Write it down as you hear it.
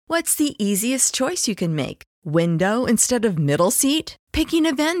What's the easiest choice you can make? Window instead of middle seat? Picking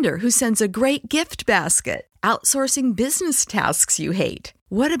a vendor who sends a great gift basket? Outsourcing business tasks you hate?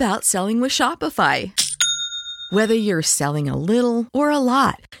 What about selling with Shopify? Whether you're selling a little or a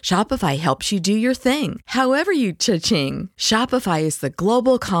lot, Shopify helps you do your thing, however you cha-ching. Shopify is the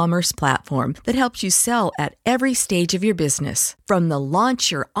global commerce platform that helps you sell at every stage of your business. From the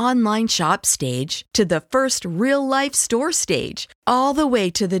launch your online shop stage to the first real-life store stage, all the way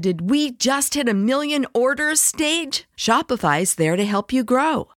to the did we just hit a million orders stage. Shopify's there to help you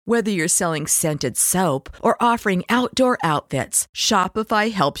grow. Whether you're selling scented soap or offering outdoor outfits,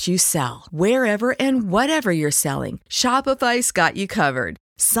 Shopify helps you sell. Wherever and whatever you're selling, Shopify's got you covered.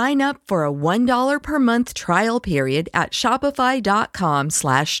 Sign up for a $1 per month trial period at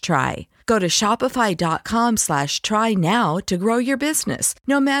shopify.com/try. Go to shopify.com/try now to grow your business,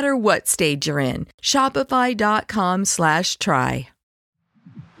 no matter what stage you're in. Shopify.com/try.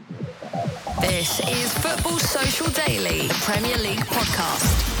 This is Football Social Daily, Premier League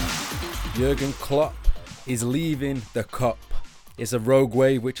podcast. Jurgen Klopp is leaving the cup. It's a rogue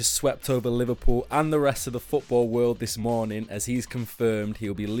wave which has swept over Liverpool and the rest of the football world this morning, as he's confirmed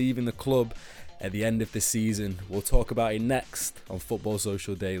he'll be leaving the club at the end of the season. We'll talk about it next on Football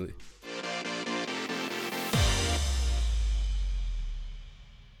Social Daily.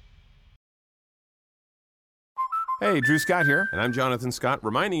 Hey, Drew Scott here, and I'm Jonathan Scott,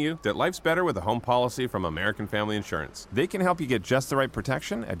 reminding you that life's better with a home policy from American Family Insurance. They can help you get just the right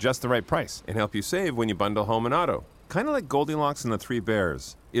protection at just the right price and help you save when you bundle home and auto. Kind of like Goldilocks and the Three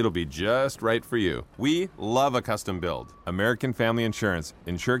Bears. It'll be just right for you. We love a custom build. American Family Insurance.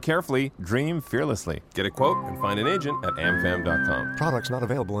 Insure carefully, dream fearlessly. Get a quote and find an agent at amfam.com. Products not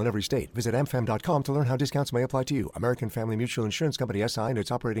available in every state. Visit amfam.com to learn how discounts may apply to you. American Family Mutual Insurance Company SI and its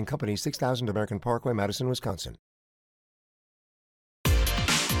operating company, 6000 American Parkway, Madison, Wisconsin.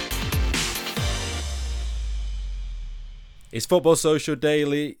 It's Football Social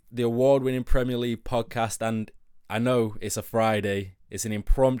Daily, the award-winning Premier League podcast, and I know it's a Friday. It's an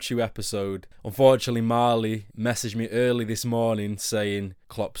impromptu episode. Unfortunately, Marley messaged me early this morning saying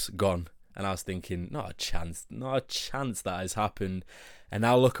Klopp's gone. And I was thinking, not a chance that has happened. And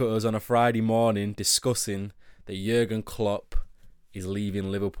now look at us on a Friday morning discussing that Jurgen Klopp is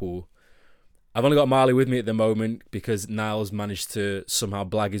leaving Liverpool. I've only got Marley with me at the moment because Niall's managed to somehow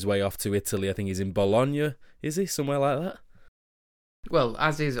blag his way off to Italy. I think he's in Bologna, is he? Somewhere like that? Well,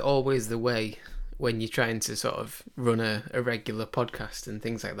 as is always the way when you're trying to sort of run a regular podcast and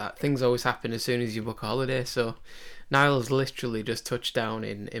things like that. Things always happen as soon as you book a holiday. So Niall's literally just touched down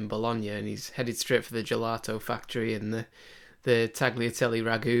in Bologna and he's headed straight for the gelato factory and the Tagliatelle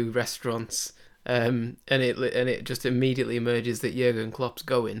Ragu restaurants. And it just immediately emerges that Jurgen Klopp's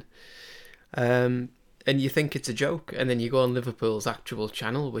going. And you think it's a joke. And then you go on Liverpool's actual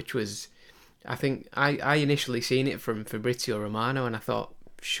channel, which was... I think I initially seen it from Fabrizio Romano and I thought,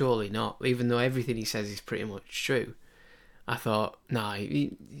 surely not. Even though everything he says is pretty much true. I thought, nah,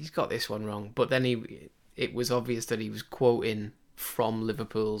 he's got this one wrong. But then it was obvious that he was quoting from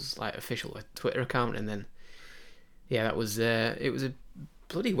Liverpool's official Twitter account. And then, yeah, it was a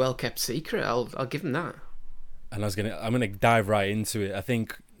bloody well-kept secret. I'll give him that. And I'm gonna dive right into it. I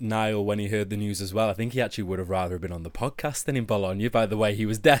think Niall, when he heard the news as well, I think he actually would have rather been on the podcast than in Bologna. By the way, he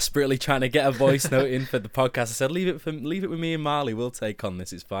was desperately trying to get a voice note in for the podcast. I said, leave it with me and Marley. We'll take on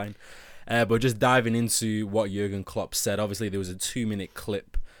this. It's fine. But just diving into what Jurgen Klopp said, obviously there was a 2-minute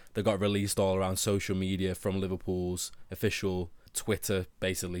clip that got released all around social media from Liverpool's official Twitter,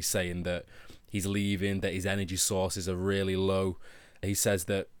 basically saying that he's leaving, that his energy sources are really low. He says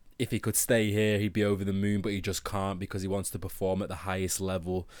that if he could stay here, he'd be over the moon, but he just can't because he wants to perform at the highest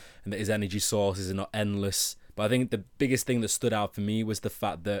level and that his energy sources are not endless. But I think the biggest thing that stood out for me was the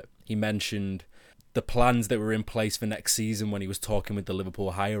fact that he mentioned the plans that were in place for next season when he was talking with the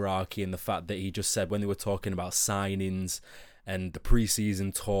Liverpool hierarchy, and the fact that he just said when they were talking about signings and the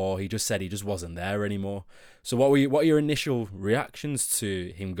pre-season tour, he just said he just wasn't there anymore. So what are your initial reactions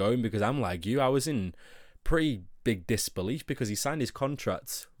to him going? Because I'm like you, I was in pretty big disbelief because he signed his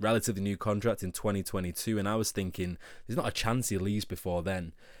contract, relatively new contract in 2022, and I was thinking there's not a chance he leaves before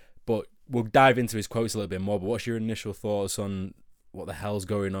then. But we'll dive into his quotes a little bit more, but what's your initial thoughts on what the hell's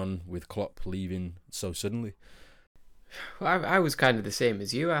going on with Klopp leaving so suddenly? Well, I was kind of the same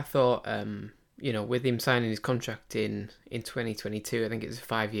as you. I thought, with him signing his contract in 2022, I think it's a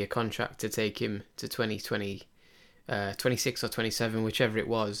 5-year contract to take him to 2020, 26 or 27, whichever it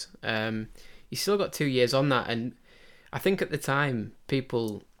was. He's still got 2 years on that, and I think at the time,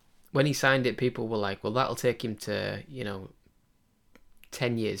 when he signed it, people were like, well, that'll take him to,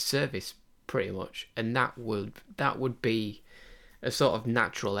 10 years service, pretty much, and that would be sort of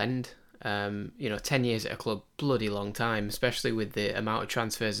natural end. 10 years at a club, bloody long time, especially with the amount of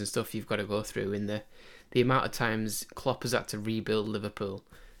transfers and stuff you've got to go through, in the amount of times Klopp has had to rebuild Liverpool.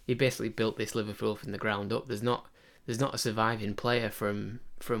 He basically built this Liverpool from the ground up. There's not a surviving player from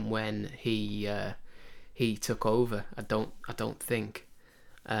when he took over. I don't think.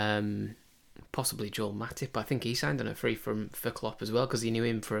 Possibly Joel Matip. I think he signed on a free for Klopp as well, because he knew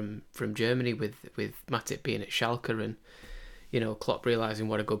him from Germany with Matip being at Schalke, and Klopp realising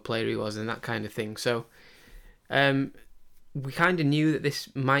what a good player he was and that kind of thing. So we kind of knew that this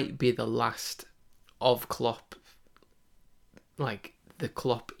might be the last of Klopp, like the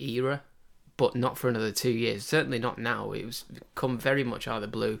Klopp era, but not for another 2 years. Certainly not now. It was come very much out of the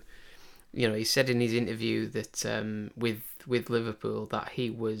blue. He said in his interview that with Liverpool that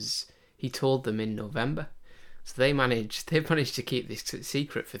he told them in November. So they've managed to keep this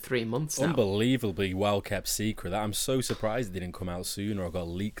secret for 3 months now. Unbelievably well kept secret. I'm so surprised it didn't come out sooner or got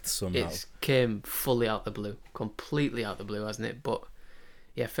leaked somehow. It came fully out the blue, completely out the blue, hasn't it? But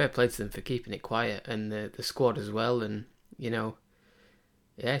yeah, fair play to them for keeping it quiet, and the squad as well. And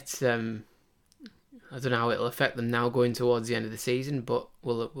it's I don't know how it'll affect them now going towards the end of the season, but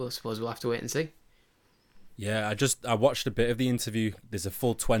we'll suppose we'll have to wait and see. Yeah, I watched a bit of the interview. There's a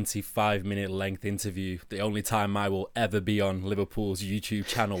full 25-minute length interview. The only time I will ever be on Liverpool's YouTube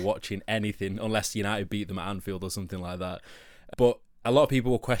channel watching anything, unless United beat them at Anfield or something like that. But a lot of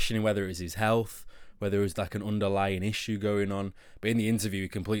people were questioning whether it was his health, whether it was like an underlying issue going on. But in the interview, he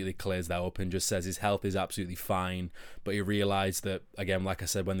completely clears that up and just says his health is absolutely fine. But he realised that, again, like I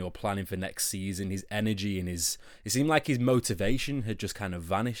said, when they were planning for next season, his energy and it seemed like his motivation had just kind of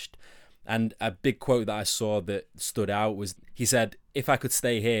vanished. And a big quote that I saw that stood out was, he said, "If I could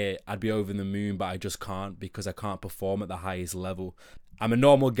stay here, I'd be over the moon, but I just can't, because I can't perform at the highest level. I'm a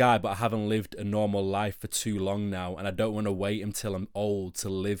normal guy, but I haven't lived a normal life for too long now, and I don't want to wait until I'm old to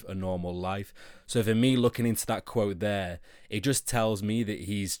live a normal life." So for me, looking into that quote there, it just tells me that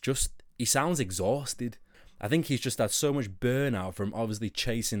he sounds exhausted. I think he's just had so much burnout from obviously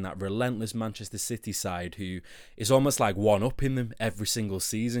chasing that relentless Manchester City side, who is almost like one-upping them every single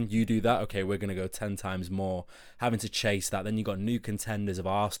season. You do that, okay, we're going to go 10 times more, having to chase that. Then you got new contenders of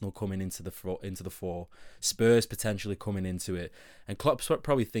Arsenal coming into the fore, Spurs potentially coming into it. And Klopp's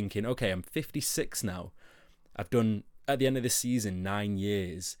probably thinking, okay, I'm 56 now. I've done, at the end of this season, 9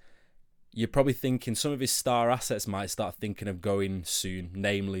 years. You're probably thinking some of his star assets might start thinking of going soon,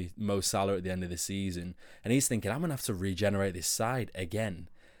 namely Mo Salah at the end of the season. And he's thinking, I'm going to have to regenerate this side again.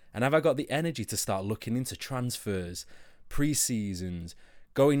 And have I got the energy to start looking into transfers, pre-seasons,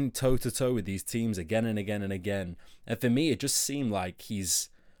 going toe-to-toe with these teams again and again and again? And for me, it just seemed like he's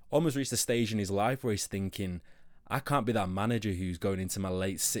almost reached a stage in his life where he's thinking, I can't be that manager who's going into my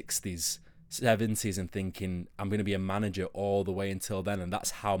late 60s, 70s and thinking I'm going to be a manager all the way until then, and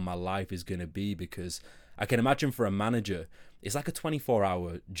that's how my life is going to be. Because I can imagine for a manager, it's like a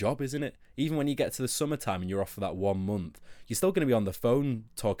 24-hour job, isn't it? Even when you get to the summertime and you're off for that 1 month, you're still going to be on the phone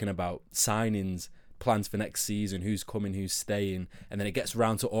talking about signings, plans for next season, who's coming, who's staying, and then it gets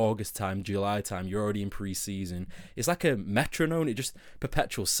round to August time, July time, you're already in pre-season. It's like a metronome. It just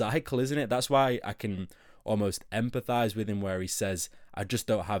perpetual cycle, isn't it? That's why I can almost empathise with him, where he says, I just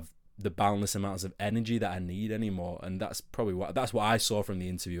don't have the boundless amounts of energy that I need anymore. And that's probably what I saw from the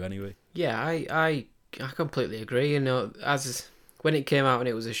interview anyway. Yeah, I completely agree. As when it came out and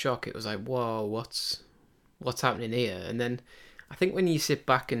it was a shock, it was like, whoa, what's happening here? And then I think when you sit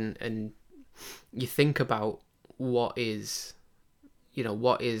back and you think about what is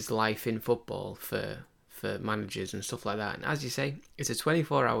life in football for managers and stuff like that, and as you say, it's a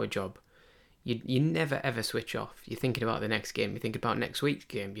 24-hour job. You never ever switch off. You're thinking about the next game. You're thinking about next week's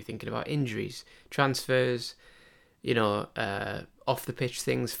game. You're thinking about injuries, transfers, off the pitch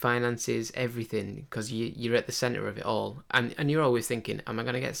things, finances, everything. Because you're at the centre of it all, and you're always thinking, am I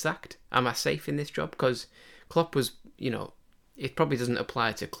going to get sacked? Am I safe in this job? Because Klopp was, it probably doesn't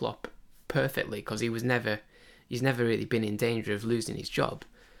apply to Klopp perfectly, because he's never really been in danger of losing his job.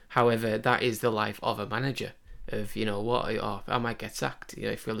 However, that is the life of a manager. Of I might get sacked.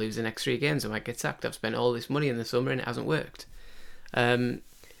 If we lose the next 3 games, I might get sacked. I've spent all this money in the summer and it hasn't worked. And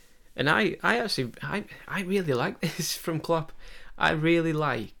I really like this from Klopp. I really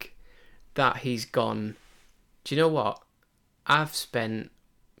like that he's gone, do you know what? I've spent,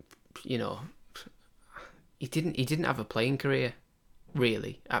 he didn't have a playing career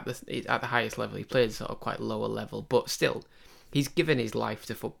really at the highest level. He played sort of quite lower level, but still, he's given his life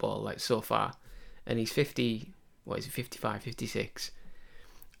to football like so far. And he's 50, 55, 56.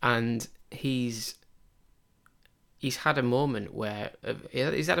 And he's had a moment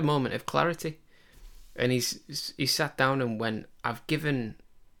of clarity. And he sat down and went, I've given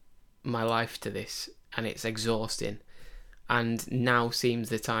my life to this and it's exhausting. And now seems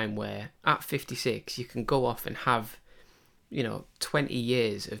the time where at 56 you can go off and have, 20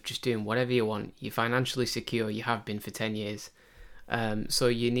 years of just doing whatever you want. You're financially secure, you have been for 10 years. So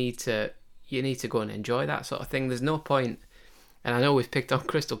you need to go and enjoy that sort of thing. There's no point, and I know we've picked on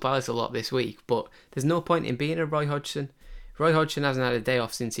Crystal Palace a lot this week, but there's no point in being a Roy Hodgson. Roy Hodgson hasn't had a day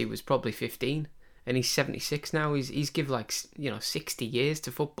off since he was probably 15, and he's 76 now. He's given 60 years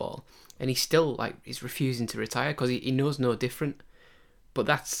to football, and he's still he's refusing to retire because he knows no different. But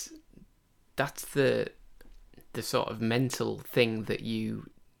that's the sort of mental thing that you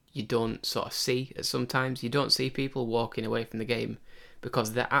don't sort of see at sometimes. You don't see people walking away from the game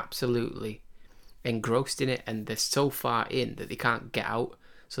because they're absolutely engrossed in it and they're so far in that they can't get out.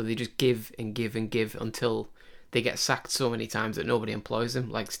 So they just give and give and give until they get sacked so many times that nobody employs them,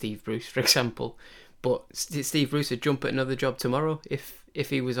 like Steve Bruce, for example. But Steve Bruce would jump at another job tomorrow if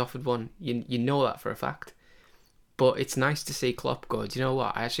he was offered one. You know that for a fact. But it's nice to see Klopp go, do you know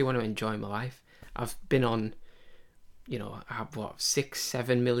what? I actually want to enjoy my life. I've been on, I have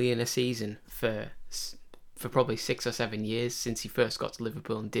 6-7 million a season for probably 6 or 7 years since he first got to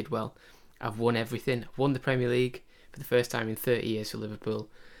Liverpool and did well. I've won everything. I've won the Premier League for the first time in 30 years for Liverpool.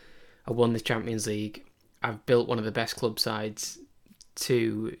 I won the Champions League. I've built one of the best club sides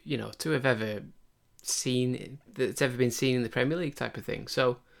to have ever seen, that's ever been seen in the Premier League type of thing.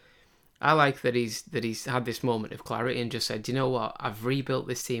 So I like that he's had this moment of clarity and just said, do you know what? I've rebuilt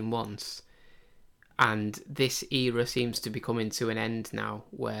this team once, and this era seems to be coming to an end now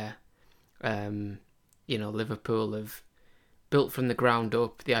where, Liverpool have built from the ground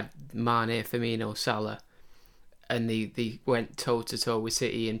up. They had Mane, Firmino, Salah, and they went toe-to-toe with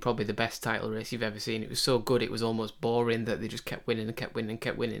City in probably the best title race you've ever seen. It was so good, it was almost boring that they just kept winning and kept winning and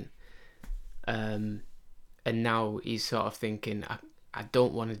kept winning. And now he's sort of thinking, I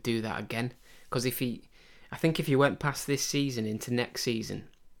don't want to do that again. Because if he went past this season into next season,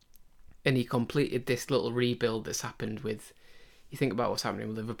 and he completed this little rebuild that's happened with, you think about what's happening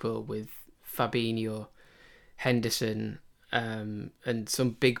with Liverpool with Fabinho, Henderson, and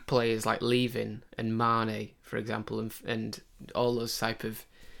some big players like leaving, and Mane, for example, and all those type of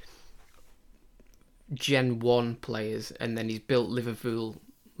Gen 1 players, and then he's built Liverpool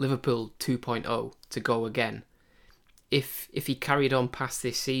 2.0 to go again. If he carried on past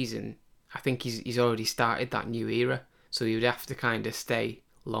this season, I think he's already started that new era, so he would have to kind of stay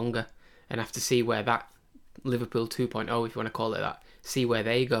longer and have to see where that Liverpool 2.0, if you want to call it that, see where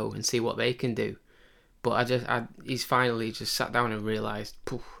they go and see what they can do. But he's finally just sat down and realised,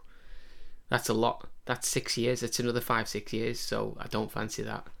 that's a lot. That's 6 years. That's another 5-6 years. So I don't fancy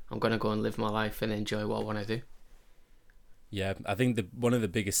that. I'm going to go and live my life and enjoy what I want to do. Yeah, I think one of the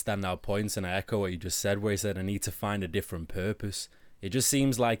biggest standout points, and I echo what you just said, where he said, I need to find a different purpose. It just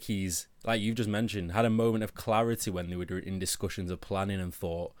seems like he's, like you've just mentioned, had a moment of clarity when they were in discussions of planning and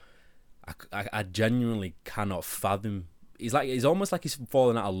thought, I genuinely cannot fathom. He's almost like he's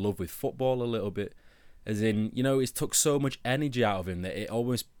fallen out of love with football a little bit. As in, it's took so much energy out of him that it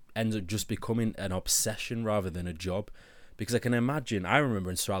almost ends up just becoming an obsession rather than a job. Because I can imagine, I remember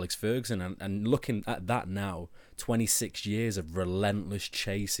in Sir Alex Ferguson and looking at that now, 26 years of relentless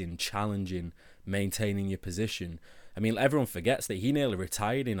chasing, challenging, maintaining your position. I mean, everyone forgets that he nearly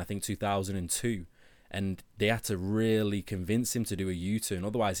retired in, I think, 2002. And they had to really convince him to do a U-turn.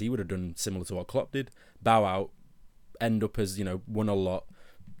 Otherwise, he would have done similar to what Klopp did. Bow out, end up as, won a lot,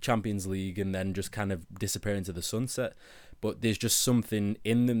 Champions League, and then just kind of disappear into the sunset. But there's just something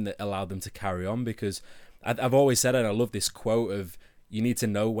in them that allowed them to carry on, because I've always said, and I love this quote of, you need to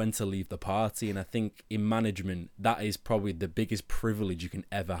know when to leave the party. And I think in management, that is probably the biggest privilege you can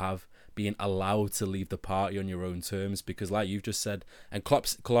ever have, being allowed to leave the party on your own terms. Because like you've just said, and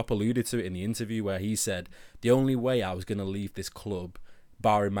Klopp alluded to it in the interview where he said, the only way I was going to leave this club,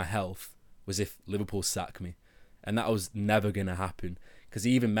 barring my health, was if Liverpool sack me. And that was never going to happen. Because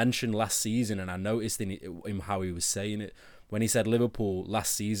he even mentioned last season, and I noticed in how he was saying it, when he said Liverpool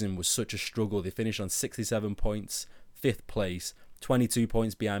last season was such a struggle. They finished on 67 points, 5th place, 22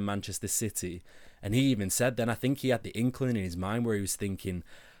 points behind Manchester City. And he even said then, I think he had the inkling in his mind where he was thinking,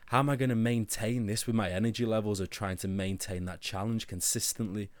 how am I going to maintain this with my energy levels of trying to maintain that challenge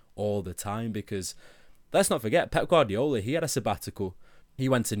consistently all the time? Because let's not forget, Pep Guardiola, he had a sabbatical. He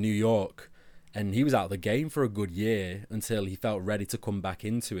went to New York and he was out of the game for a good year until he felt ready to come back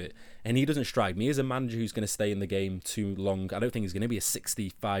into it. And he doesn't strike me as a manager who's going to stay in the game too long. I don't think he's going to be a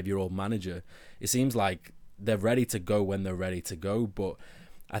 65-year-old manager. It seems like they're ready to go when they're ready to go. But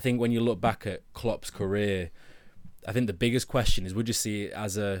I think when you look back at Klopp's career, I think the biggest question is, would you see it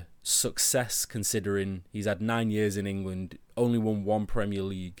as a success considering he's had 9 years in England, only won one Premier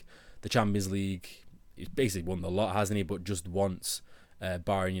League, the Champions League. He's basically won the lot, hasn't he? But just once,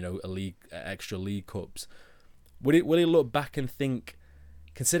 barring a league, extra league cups. Will he look back and think,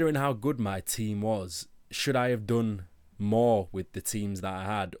 considering how good my team was, should I have done more with the teams that I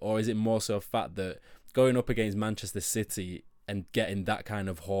had? Or is it more so a fact that going up against Manchester City and getting that kind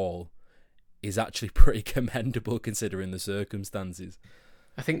of haul is actually pretty commendable considering the circumstances?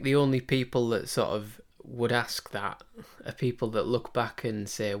 I think the only people that sort of would ask that are people that look back and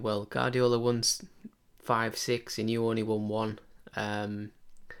say, well, Guardiola won 5-6 and you only won 1. And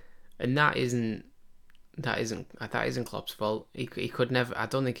that isn't Klopp's fault. He could never. I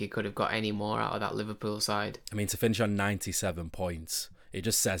don't think he could have got any more out of that Liverpool side. I mean, to finish on 97 points, it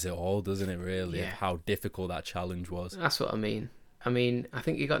just says it all, doesn't it? Really, Yeah. How difficult that challenge was. That's what I mean. I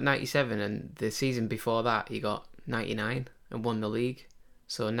think he got 97, and the season before that he got 99 and won the league.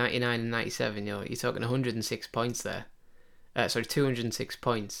 So 99 and 97, you're talking 106 points there. 206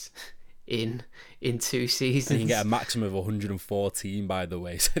 points in 2 seasons. And you can get a maximum of 114, by the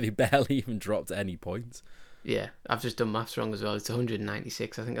way, so they barely even dropped any points. Yeah, I've just done maths wrong as well. It's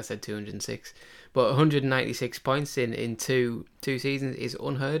 196. I think I said 206. But 196 points in two seasons is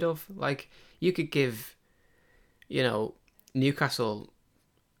unheard of. Like, you could give, Newcastle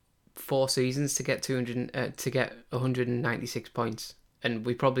 4 seasons to get 196 points, and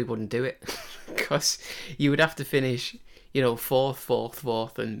we probably wouldn't do it because you would have to finish,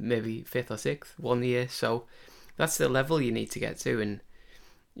 fourth, and maybe 5th or 6th one year. So that's the level you need to get to, and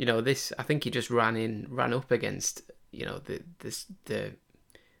this, I think he just ran up against the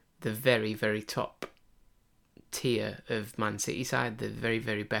very, very top tier of Man City side, the very,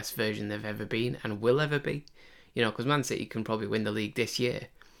 very best version they've ever been and will ever be. Because Man City can probably win the league this year,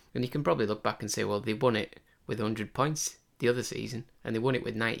 and you can probably look back and say, well, they won it with 100 points the other season, and they won it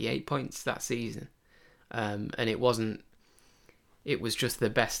with 98 points that season. And it was just the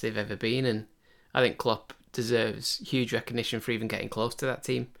best they've ever been, and I think Klopp deserves huge recognition for even getting close to that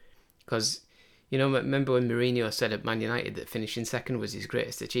team. Because, remember when Mourinho said at Man United that finishing second was his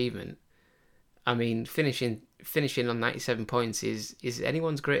greatest achievement? I mean, finishing on 97 points is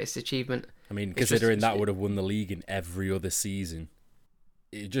anyone's greatest achievement. I mean, considering that would have won the league in every other season,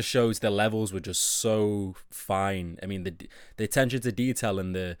 it just shows the levels were just so fine. I mean, the attention to detail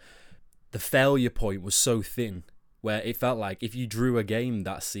and the failure point was so thin, where it felt like if you drew a game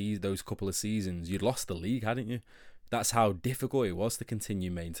those couple of seasons, you'd lost the league, hadn't you? That's how difficult it was to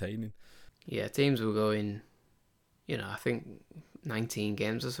continue maintaining. Yeah, teams were going, I think 19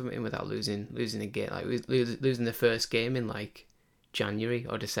 games or something without losing a game, like losing the first game in like January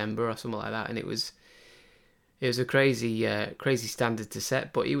or December or something like that, and it was a crazy standard to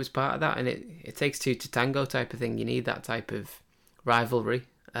set. But he was part of that, and it takes two to tango type of thing. You need that type of rivalry,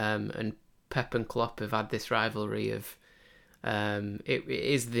 and Pep and Klopp have had this rivalry of it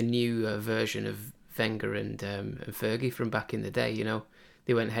is the new version of Wenger and Fergie from back in the day.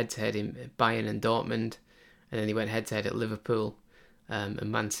 They went head to head in Bayern and Dortmund, and then they went head to head at Liverpool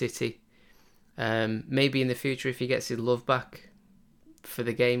and Man City. Maybe in the future, if he gets his love back for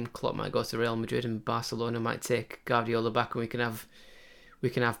the game, Klopp might go to Real Madrid and Barcelona might take Guardiola back, and we can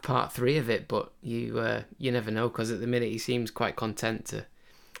have part 3 of it. But you never know, because at the minute he seems quite content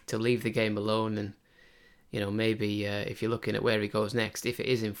to leave the game alone. And maybe if you're looking at where he goes next, if it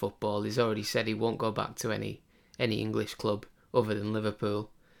is in football, he's already said he won't go back to any English club other than Liverpool.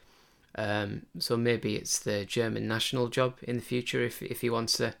 So maybe it's the German national job in the future if he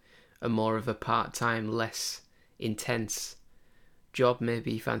wants a more of a part-time, less intense job.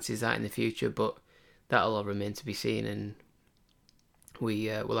 Maybe he fancies that in the future, but that'll all remain to be seen, and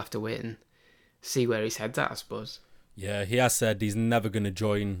we'll have to wait and see where his head's at, I suppose. Yeah, he has said he's never going to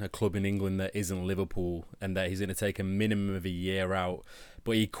join a club in England that isn't Liverpool, and that he's going to take a minimum of a year out.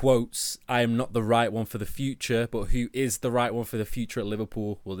 But he quotes, "I am not the right one for the future, but who is the right one for the future at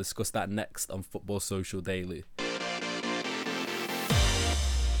Liverpool?" We'll discuss that next on Football Social Daily.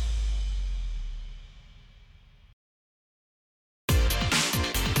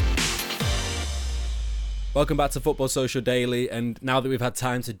 Welcome back to Football Social Daily, and now that we've had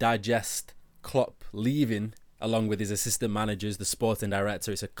time to digest Klopp leaving, along with his assistant managers, the sporting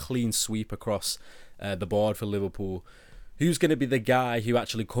director, it's a clean sweep across the board for Liverpool. Who's going to be the guy who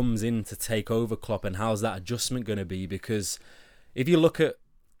actually comes in to take over Klopp, and how's that adjustment going to be? Because if you look at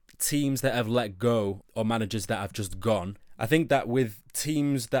teams that have let go or managers that have just gone, I think that with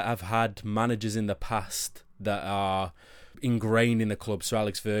teams that have had managers in the past that are ingrained in the club, so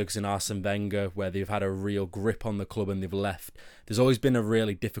Alex Ferguson, Arsene Wenger, where they've had a real grip on the club and they've left, there's always been a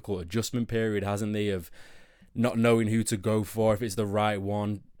really difficult adjustment period, hasn't there, of not knowing who to go for, if it's the right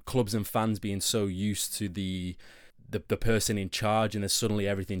one, clubs and fans being so used to the person in charge, and then suddenly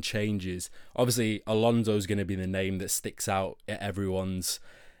everything changes. Obviously, Alonso's going to be the name that sticks out at everyone's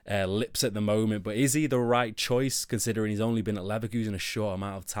lips at the moment, but is he the right choice considering he's only been at Leverkusen a short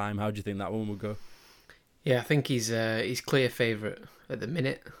amount of time? How do you think that one would go? Yeah, I think he's clear favourite at the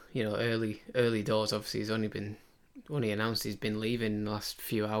minute. You know, early doors. Obviously, he's only announced he's been leaving in the last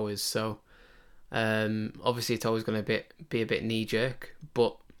few hours. So, obviously, it's always going to be a bit knee jerk.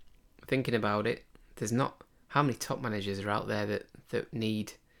 But thinking about it, there's not how many top managers are out there that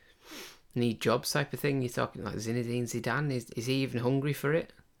need jobs type of thing. You're talking like Zinedine Zidane. Is he even hungry for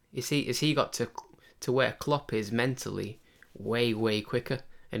it? Has he got to where Klopp is mentally way quicker,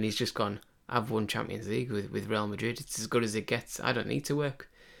 and he's just gone, I've won Champions League with Real Madrid. It's as good as it gets. I don't need to work.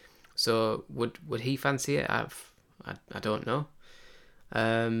 So would he fancy it? I don't know.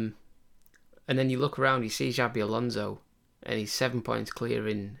 And then you look around, you see Xabi Alonso, and he's 7 points clear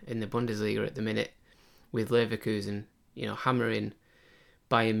in the Bundesliga at the minute, with Leverkusen, you know, hammering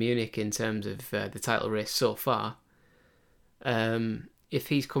Bayern Munich in terms of the title race so far. If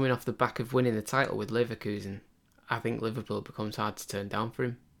he's coming off the back of winning the title with Leverkusen, I think Liverpool becomes hard to turn down for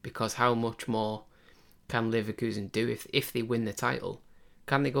him, because how much more can Leverkusen do if they win the title?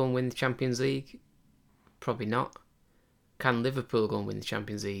 Can they go and win the Champions League? Probably not. Can Liverpool go and win the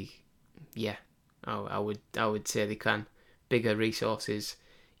Champions League? Yeah, I would say they can. Bigger resources,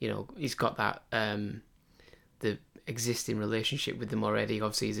 you know. He's got that the existing relationship with them already.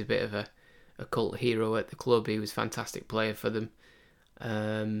 Obviously, he's a bit of a cult hero at the club. He was a fantastic player for them.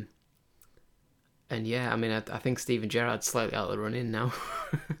 And yeah, I mean, I think Steven Gerrard's slightly out of the running now.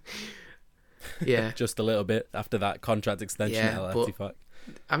 Yeah, just a little bit after that contract extension at Ettifaq.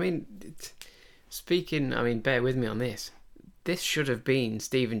 I mean, bear with me on this. This should have been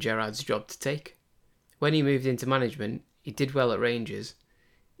Steven Gerrard's job to take. When he moved into management, he did well at Rangers.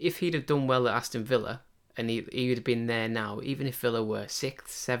 If he'd have done well at Aston Villa, and he would have been there now, even if Villa were 6th,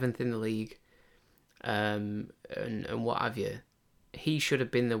 7th in the league, and what have you, he should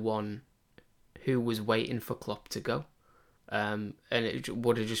have been the one who was waiting for Klopp to go. And it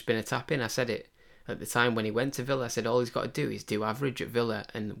would have just been a tap in. I said it at the time when he went to Villa. I said all he's got to do is do average at Villa,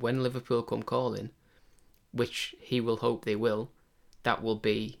 and when Liverpool come calling, which he will hope they will, he'll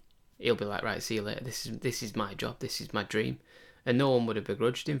be like, right, see you later. This is my job. This is my dream, and no one would have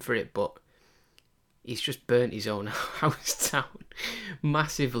begrudged him for it. But he's just burnt his own house down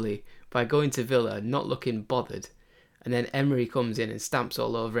massively by going to Villa, not looking bothered. And then Emery comes in and stamps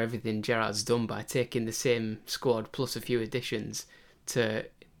all over everything Gerrard's done by taking the same squad plus a few additions to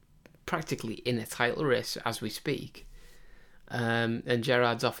practically in a title race as we speak. And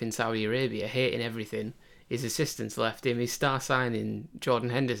Gerrard's off in Saudi Arabia, hating everything. His assistants left him. His star signing,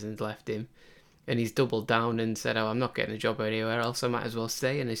 Jordan Henderson's left him. And he's doubled down and said, I'm not getting a job anywhere else. I might as well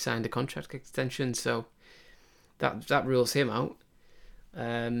stay. And he signed a contract extension. So that rules him out.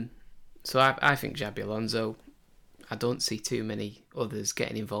 So I think Xabi Alonso... I don't see too many others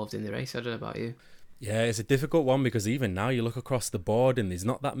getting involved in the race. I don't know about you. Yeah, it's a difficult one because even now you look across the board and there's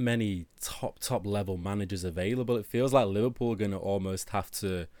not that many top level managers available. It feels like Liverpool are going to almost have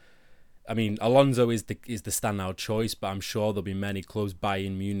to... I mean, Alonso is the standout choice, but I'm sure there'll be many clubs.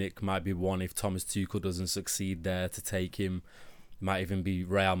 Bayern Munich might be one if Thomas Tuchel doesn't succeed there to take him. Might even be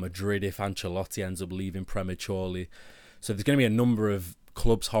Real Madrid if Ancelotti ends up leaving prematurely. So there's going to be a number of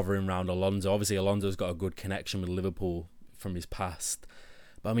clubs hovering around Alonso. Obviously, Alonso's got a good connection with Liverpool from his past.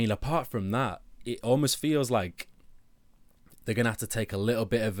 But I mean, apart from that, it almost feels like they're going to have to take a little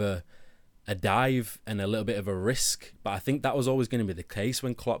bit of a dive and a little bit of a risk. But I think that was always going to be the case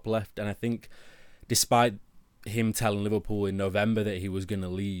when Klopp left. And I think despite him telling Liverpool in November that he was going to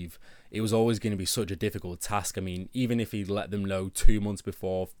leave, it was always going to be such a difficult task. I mean, even if he'd let them know 2 months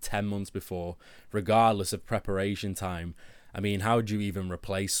before, 10 months before, regardless of preparation time, I mean, how do you even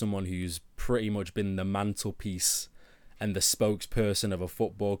replace someone who's pretty much been the mantelpiece and the spokesperson of a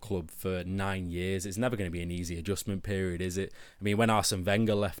football club for 9 years? It's never going to be an easy adjustment period, is it? I mean, when Arsene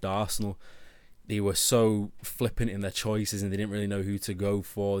Wenger left Arsenal, they were so flippant in their choices and they didn't really know who to go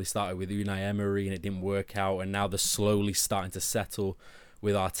for. They started with Unai Emery and it didn't work out, and now they're slowly starting to settle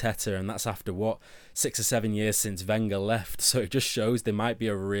with Arteta, and that's after 6 or 7 years since Wenger left. So it just shows there might be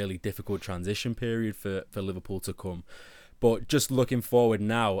a really difficult transition period for Liverpool to come. But just looking forward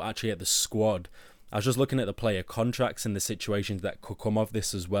now, actually at the squad, I was just looking at the player contracts and the situations that could come of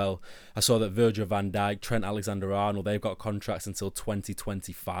this as well. I saw that Virgil van Dijk, Trent Alexander-Arnold, they've got contracts until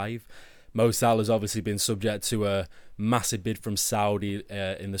 2025. Mo Salah's obviously been subject to a massive bid from Saudi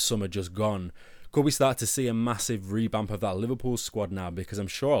in the summer just gone. Could we start to see a massive revamp of that Liverpool squad now? Because I'm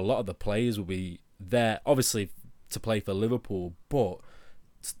sure a lot of the players will be there, obviously, to play for Liverpool, but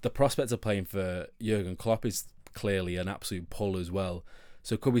the prospect of playing for Jurgen Klopp is clearly an absolute pull as well.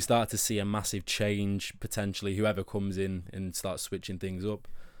 So could we start to see a massive change, potentially, whoever comes in and starts switching things up?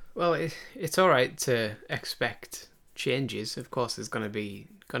 Well, it's all right to expect changes. Of course, there's going to be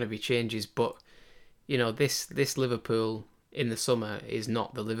changes, but you know, this Liverpool in the summer is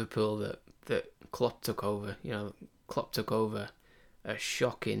not the Liverpool that Klopp took over. You know, Klopp took over a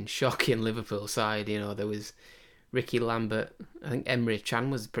shocking Liverpool side. You know, there was Ricky Lambert. I think Emre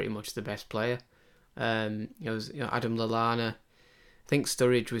Can was pretty much the best player. It was Adam Lallana. I think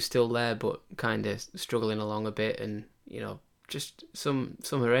Sturridge was still there, but kind of struggling along a bit, and just some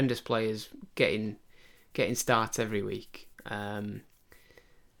horrendous players getting starts every week.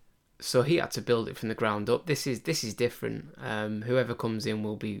 So he had to build it from the ground up. This is different. Whoever comes in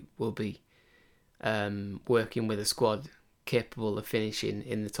will be working with a squad capable of finishing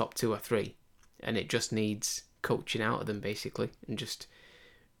in the top 2 or 3, and it just needs coaching out of them basically, and just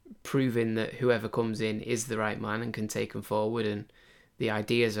proving that whoever comes in is the right man and can take them forward, and the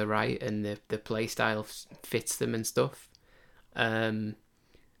ideas are right, and the play style fits them and stuff. But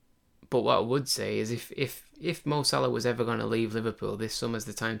what I would say is if Mo Salah was ever going to leave Liverpool, this summer's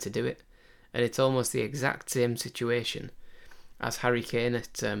the time to do it. And it's almost the exact same situation as Harry Kane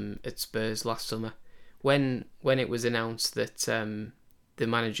at Spurs last summer. When it was announced that the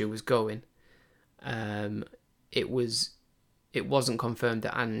manager was going, it wasn't confirmed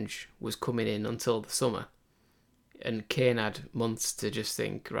that Ange was coming in until the summer. And Kane had months to just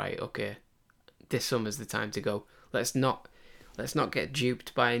think, right, okay, this summer's the time to go. Let's not get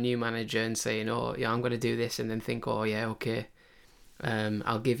duped by a new manager and saying, oh yeah, I'm going to do this, and then think, oh yeah, okay,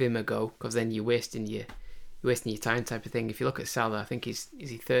 I'll give him a go, because then you're wasting your time type of thing. If you look at Salah, I think is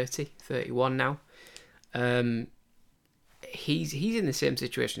he 31 now? He's in the same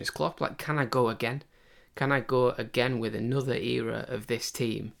situation as Klopp. Like, can I go again? Can I go again with another era of this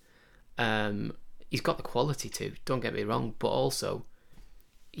team? He's got the quality to, don't get me wrong, but also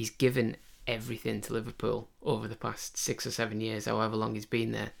he's given everything to Liverpool over the past 6 or 7 years, however long he's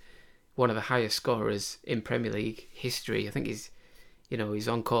been there. One of the highest scorers in Premier League history. I think he's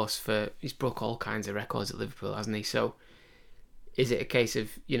on course for, he's broke all kinds of records at Liverpool, hasn't he? So is it a case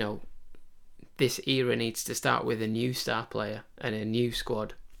of, this era needs to start with a new star player and a new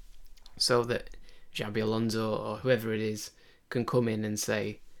squad, so that Xabi Alonso or whoever it is can come in and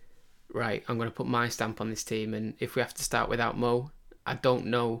say, right, I'm going to put my stamp on this team, and if we have to start without Mo, I don't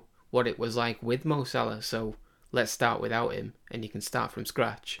know what it was like with Mo Salah, so let's start without him, and you can start from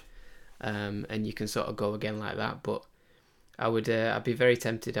scratch, and you can sort of go again like that. But I'd be very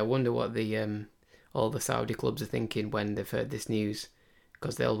tempted. I wonder what all the Saudi clubs are thinking when they've heard this news,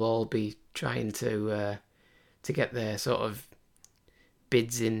 because they'll all be trying to get their sort of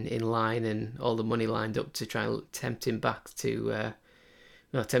bids in line and all the money lined up to try and tempt him back to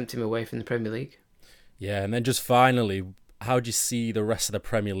tempt him away from the Premier League. Yeah, and then just finally, how do you see the rest of the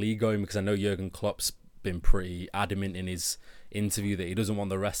Premier League going? Because I know Jurgen Klopp's been pretty adamant in his interview that he doesn't want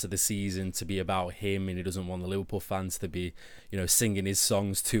the rest of the season to be about him, and he doesn't want the Liverpool fans to be, singing his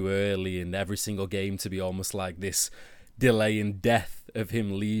songs too early, and every single game to be almost like this delay and death of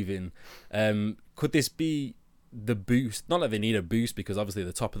him leaving. Could this be the boost? Not that they need a boost, because obviously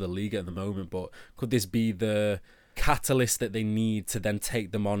they're top of the league at the moment, but could this be the catalyst that they need to then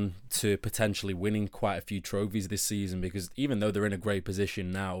take them on to potentially winning quite a few trophies this season? Because even though they're in a great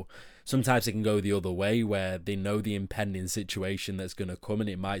position now, sometimes it can go the other way, where they know the impending situation that's going to come, and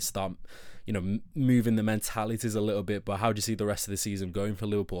it might start moving the mentalities a little bit. But how do you see the rest of the season going for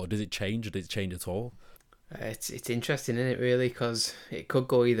Liverpool? Or does it change, or does it change at all? It's interesting, isn't it, really, because it could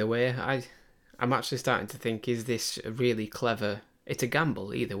go either way. I'm actually starting to think, is this a really clever, it's a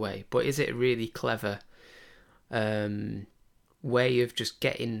gamble either way, but is it a really clever way of just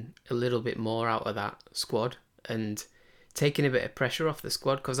getting a little bit more out of that squad and taking a bit of pressure off the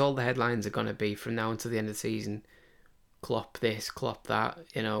squad? Because all the headlines are going to be from now until the end of the season, Klopp this, Klopp that,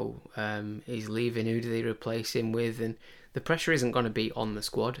 he's leaving, who do they replace him with? And the pressure isn't going to be on the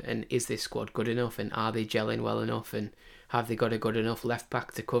squad, and is this squad good enough, and are they gelling well enough, and have they got a good enough left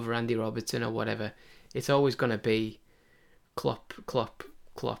back to cover Andy Robertson or whatever? It's always going to be Klopp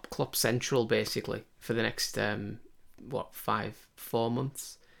central, basically, for the next 4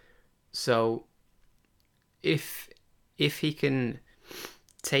 months. So if he can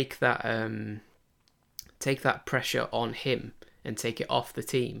take that pressure on him and take it off the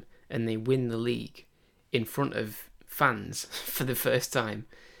team, and they win the league in front of fans for the first time,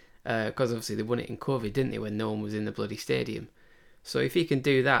 because obviously they won it in COVID, didn't they, when no one was in the bloody stadium. So if he can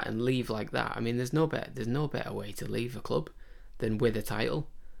do that and leave like that, I mean, there's no better way to leave a club than with a title.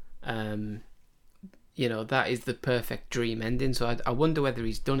 that is the perfect dream ending. So I wonder whether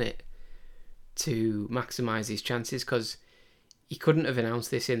he's done it to maximise his chances, because he couldn't have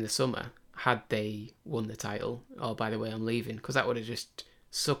announced this in the summer had they won the title. Oh, by the way, I'm leaving, because that would have just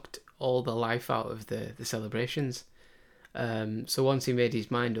sucked all the life out of the celebrations. So once he made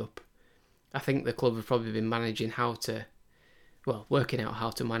his mind up, I think the club have probably been working out how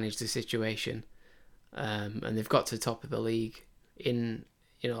to manage the situation. And they've got to the top of the league in,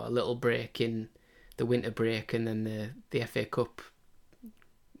 a little break in the winter break, and then the FA Cup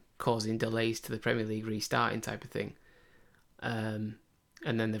causing delays to the Premier League restarting type of thing. And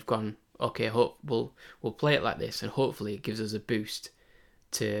then they've gone, okay, we'll play it like this, and hopefully it gives us a boost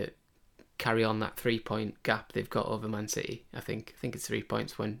to carry on that 3-point gap they've got over Man City. I think it's 3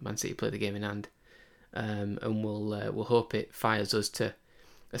 points when Man City play the game in hand, and we'll hope it fires us to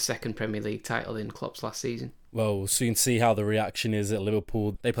a second Premier League title in Klopp's last season. Well, we'll soon see how the reaction is at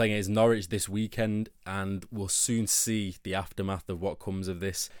Liverpool. They play against Norwich this weekend, and we'll soon see the aftermath of what comes of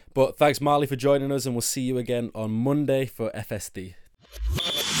this. But thanks, Marley, for joining us, and we'll see you again on Monday for FSD.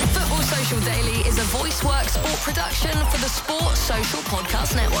 Football Social Daily is a VoiceWorks sport production for the Sport Social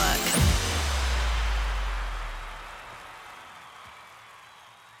Podcast Network.